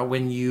back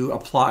when you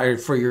apply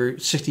for your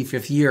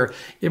 65th year.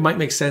 It might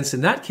make sense in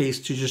that case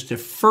to just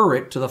defer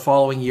it to the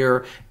following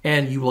year,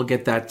 and you will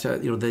get that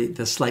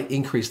the slight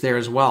increase there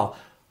as well.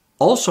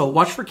 Also,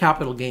 watch for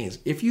capital gains.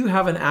 If you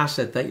have an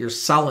asset that you're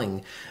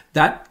selling,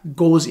 that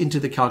goes into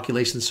the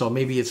calculation. So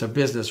maybe it's a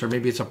business or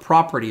maybe it's a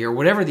property or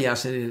whatever the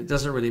asset is, it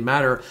doesn't really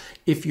matter.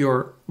 If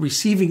you're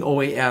receiving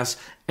OAS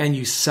and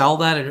you sell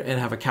that and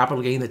have a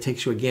capital gain that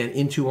takes you again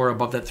into or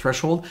above that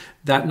threshold,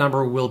 that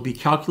number will be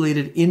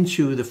calculated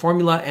into the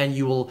formula, and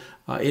you will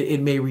it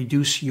may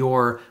reduce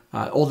your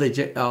old age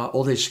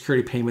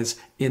security payments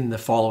in the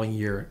following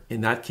year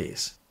in that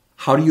case.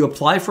 How do you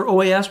apply for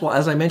OAS? Well,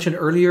 as I mentioned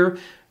earlier,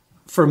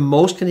 for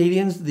most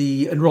Canadians,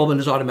 the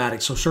enrollment is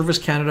automatic. So Service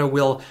Canada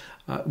will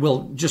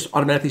just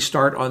automatically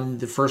start on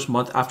the first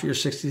month after your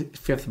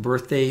 65th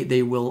birthday.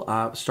 They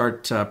will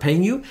start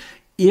paying you.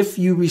 If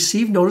you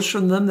receive notice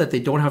from them that they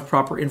don't have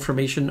proper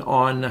information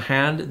on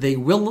hand, they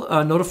will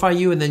notify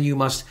you, and then you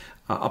must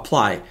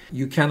apply.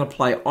 You can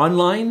apply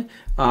online,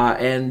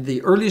 and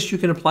the earliest you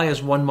can apply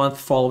is 1 month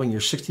following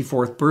your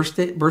 64th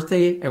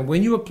birthday. And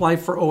when you apply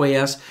for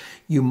OAS,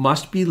 you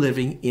must be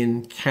living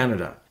in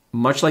Canada.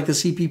 Much like the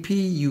CPP,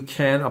 you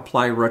can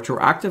apply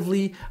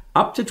retroactively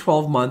up to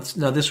 12 months.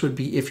 Now, this would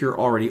be if you're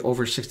already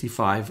over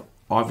 65,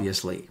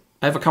 obviously.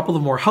 I have a couple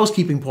of more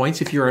housekeeping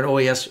points if you're an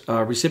OAS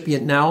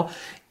recipient now,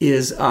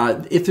 is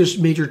if there's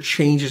major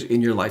changes in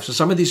your life. So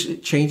some of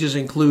these changes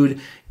include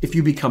if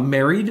you become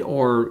married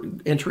or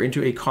enter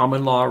into a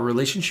common law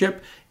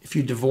relationship, if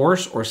you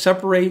divorce or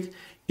separate,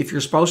 if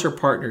your spouse or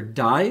partner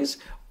dies,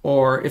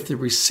 or if the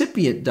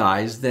recipient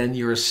dies, then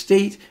your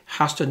estate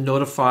has to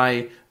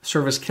notify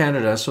Service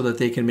Canada so that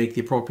they can make the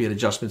appropriate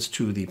adjustments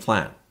to the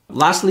plan.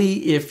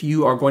 Lastly, if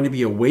you are going to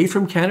be away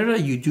from Canada,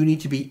 you do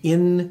need to be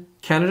in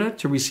Canada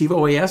to receive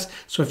OAS.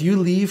 So if you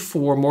leave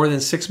for more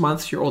than 6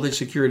 months, your old age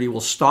security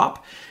will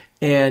stop.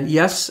 And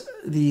yes,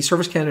 the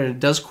Service Canada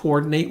does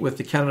coordinate with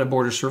the Canada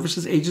Border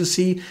Services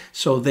Agency,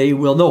 so they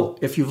will know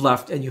if you've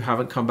left and you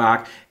haven't come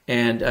back.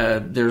 And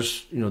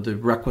there's the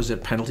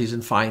requisite penalties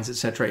and fines,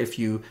 etc., if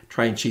you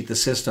try and cheat the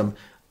system.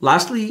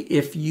 Lastly,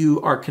 if you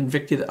are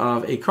convicted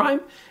of a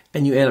crime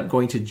and you end up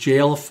going to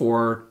jail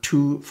for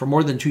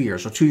more than 2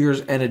 years, so 2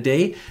 years and a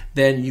day,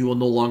 then you will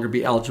no longer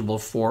be eligible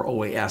for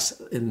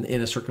OAS in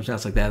a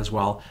circumstance like that as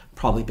well.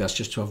 Probably best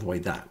just to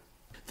avoid that.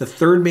 The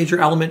third major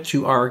element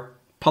to our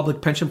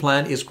public pension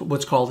plan is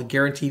what's called a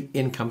guaranteed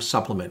income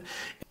supplement.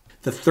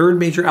 The third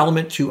major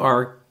element to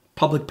our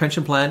public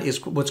pension plan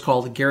is what's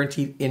called a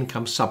guaranteed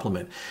income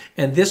supplement.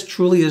 And this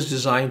truly is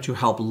designed to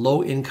help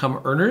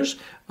low-income earners,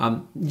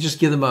 just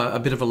give them a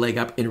bit of a leg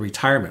up in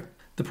retirement.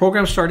 The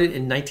program started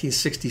in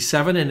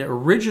 1967 and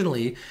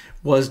originally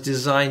was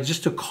designed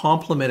just to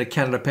complement a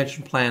Canada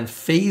Pension Plan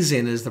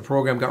phase-in as the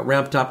program got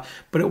ramped up,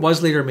 but it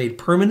was later made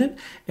permanent,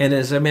 and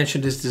as I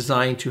mentioned, is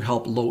designed to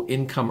help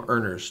low-income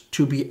earners.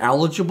 To be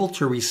eligible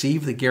to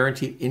receive the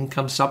Guaranteed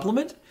Income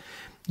Supplement,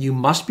 you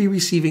must be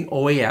receiving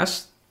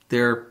OAS,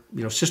 their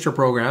sister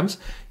programs.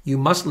 You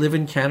must live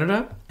in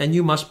Canada, and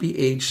you must be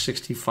age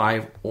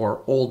 65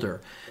 or older.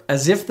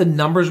 As if the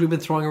numbers we've been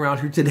throwing around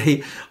here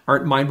today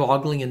aren't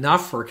mind-boggling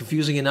enough or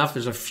confusing enough,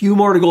 there's a few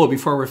more to go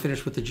before we're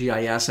finished with the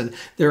GIS. And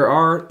there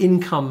are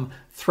income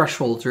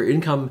thresholds or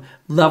income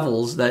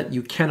levels that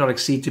you cannot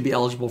exceed to be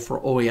eligible for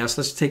OAS.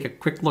 Let's take a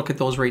quick look at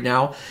those right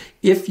now.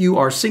 If you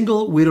are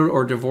single, widowed,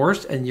 or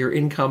divorced, and your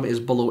income is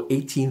below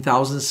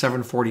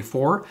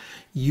 $18,744,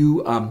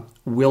 you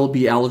will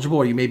be eligible,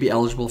 or you may be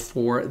eligible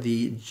for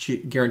the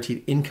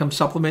Guaranteed Income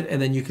Supplement. And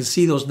then you can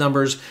see those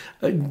numbers,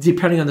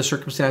 depending on the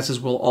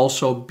circumstances, will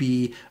also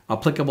be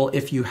applicable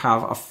if you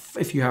have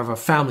a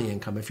family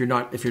income. If you're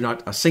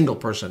not a single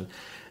person.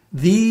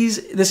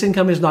 This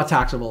income is not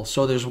taxable.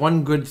 So there's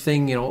one good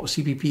thing,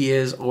 CPP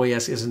is,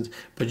 OAS isn't,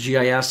 but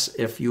GIS,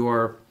 if you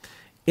are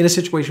in a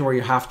situation where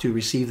you have to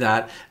receive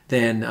that,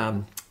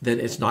 then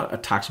it's not a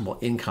taxable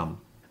income.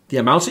 The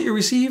amounts that you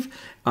receive,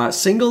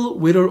 single,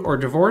 widowed, or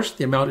divorced,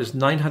 the amount is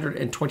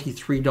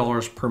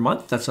 $923 per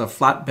month. That's a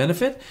flat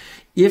benefit.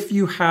 If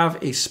you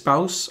have a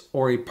spouse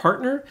or a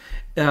partner,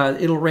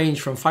 it'll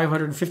range from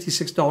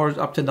 $556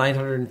 up to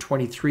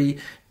 $923,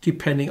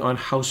 depending on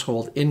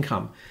household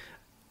income.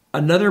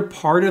 Another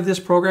part of this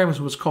program is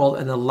what's called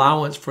an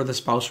allowance for the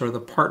spouse or the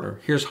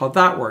partner. Here's how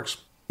that works.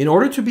 In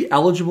order to be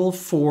eligible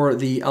for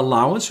the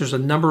allowance, there's a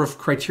number of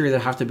criteria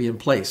that have to be in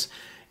place.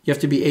 You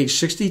have to be age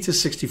 60 to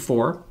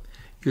 64.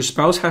 Your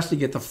spouse has to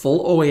get the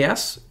full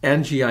OAS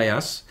and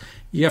GIS.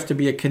 You have to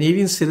be a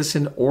Canadian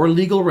citizen or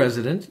legal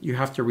resident. You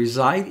have to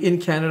reside in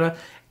Canada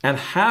and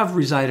have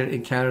resided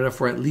in Canada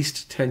for at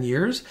least 10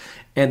 years.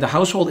 And the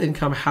household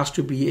income has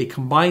to be a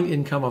combined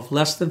income of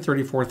less than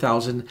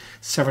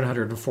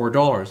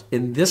 $34,704.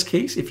 In this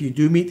case, if you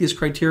do meet these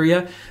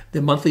criteria,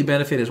 the monthly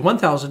benefit is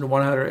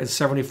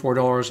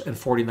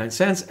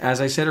 $1,174.49.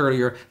 As I said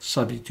earlier,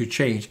 subject to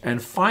change. And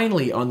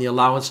finally, on the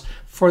allowance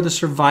for the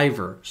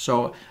survivor.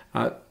 So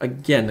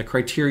again, the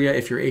criteria,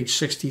 if you're age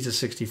 60 to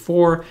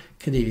 64,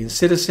 Canadian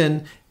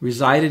citizen,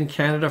 reside in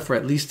Canada for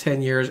at least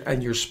 10 years,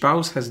 and your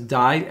spouse has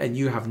died and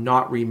you have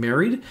not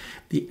remarried,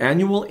 the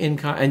annual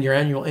income, and your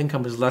annual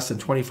income is less than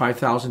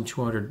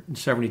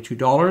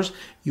 $25,272,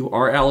 you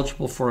are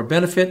eligible for a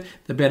benefit.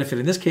 The benefit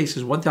in this case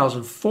is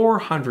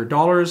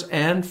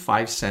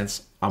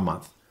 $1,400.05 a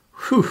month.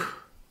 Whew,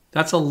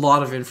 that's a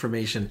lot of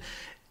information.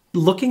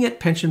 Looking at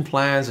pension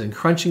plans and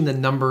crunching the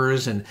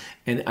numbers and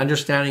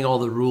understanding all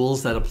the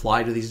rules that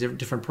apply to these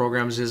different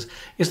programs it's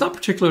not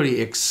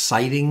particularly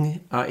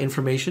exciting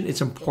information.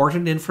 It's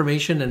important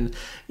information, and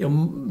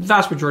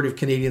vast majority of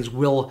Canadians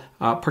will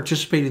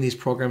participate in these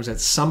programs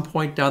at some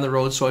point down the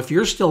road. So if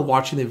you're still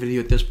watching the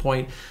video at this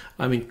point,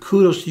 I mean,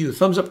 kudos to you,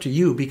 thumbs up to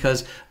you,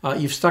 because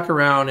you've stuck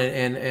around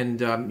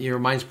and your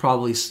mind's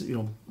probably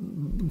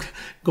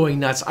going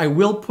nuts. I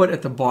will put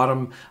at the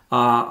bottom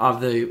of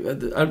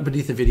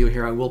beneath the video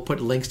here, I will put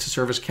links to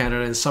Service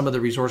Canada and some of the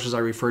resources I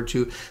referred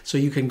to, so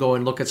you can go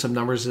and look at some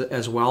numbers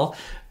as well.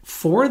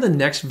 For the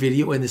next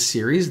video in the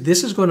series,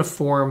 this is going to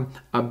form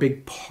a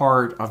big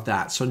part of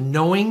that. So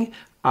knowing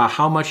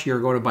how much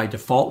you're going to by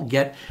default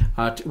get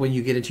when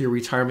you get into your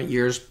retirement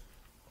years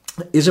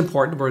is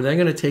important. We're then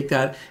going to take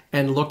that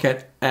and look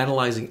at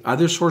analyzing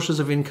other sources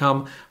of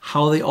income,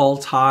 how they all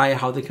tie,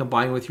 how they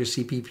combine with your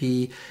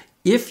CPP.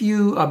 If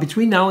you,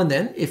 between now and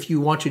then, if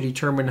you want to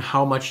determine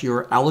how much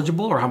you're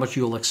eligible or how much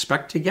you'll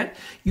expect to get,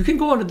 you can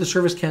go onto the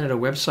Service Canada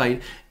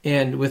website,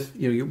 and with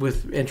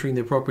entering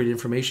the appropriate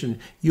information,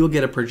 you'll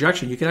get a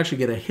projection. You can actually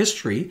get a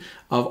history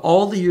of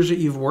all the years that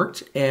you've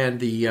worked and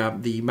the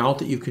amount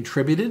that you've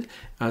contributed,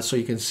 so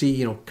you can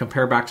see,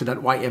 compare back to that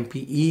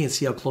YMPE and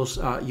see how close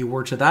you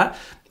were to that.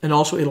 And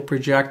also it'll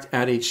project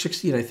at age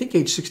 60 and I think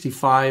age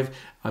 65,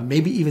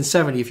 maybe even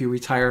 70 if you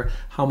retire,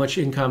 how much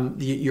income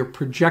you're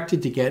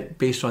projected to get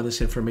based on this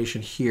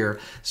information here.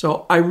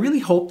 So I really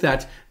hope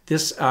that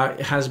this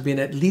has been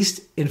at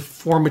least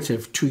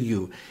informative to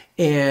you.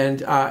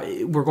 And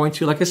we're going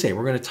to, like I say,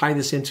 we're going to tie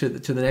this into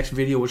the next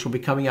video, which will be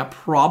coming up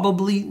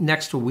probably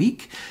next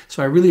week.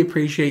 So I really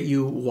appreciate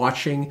you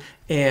watching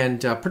and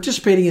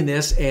participating in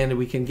this, and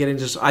we can get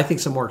into, I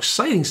think, some more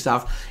exciting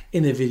stuff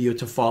in the video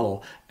to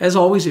follow. As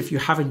always, if you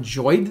have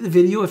enjoyed the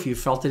video, if you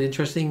felt it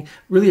interesting,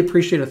 really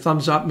appreciate a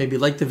thumbs up, maybe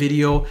like the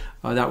video.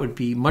 That would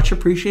be much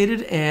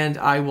appreciated. And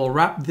I will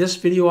wrap this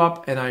video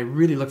up, and I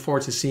really look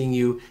forward to seeing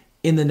you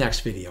in the next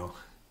video.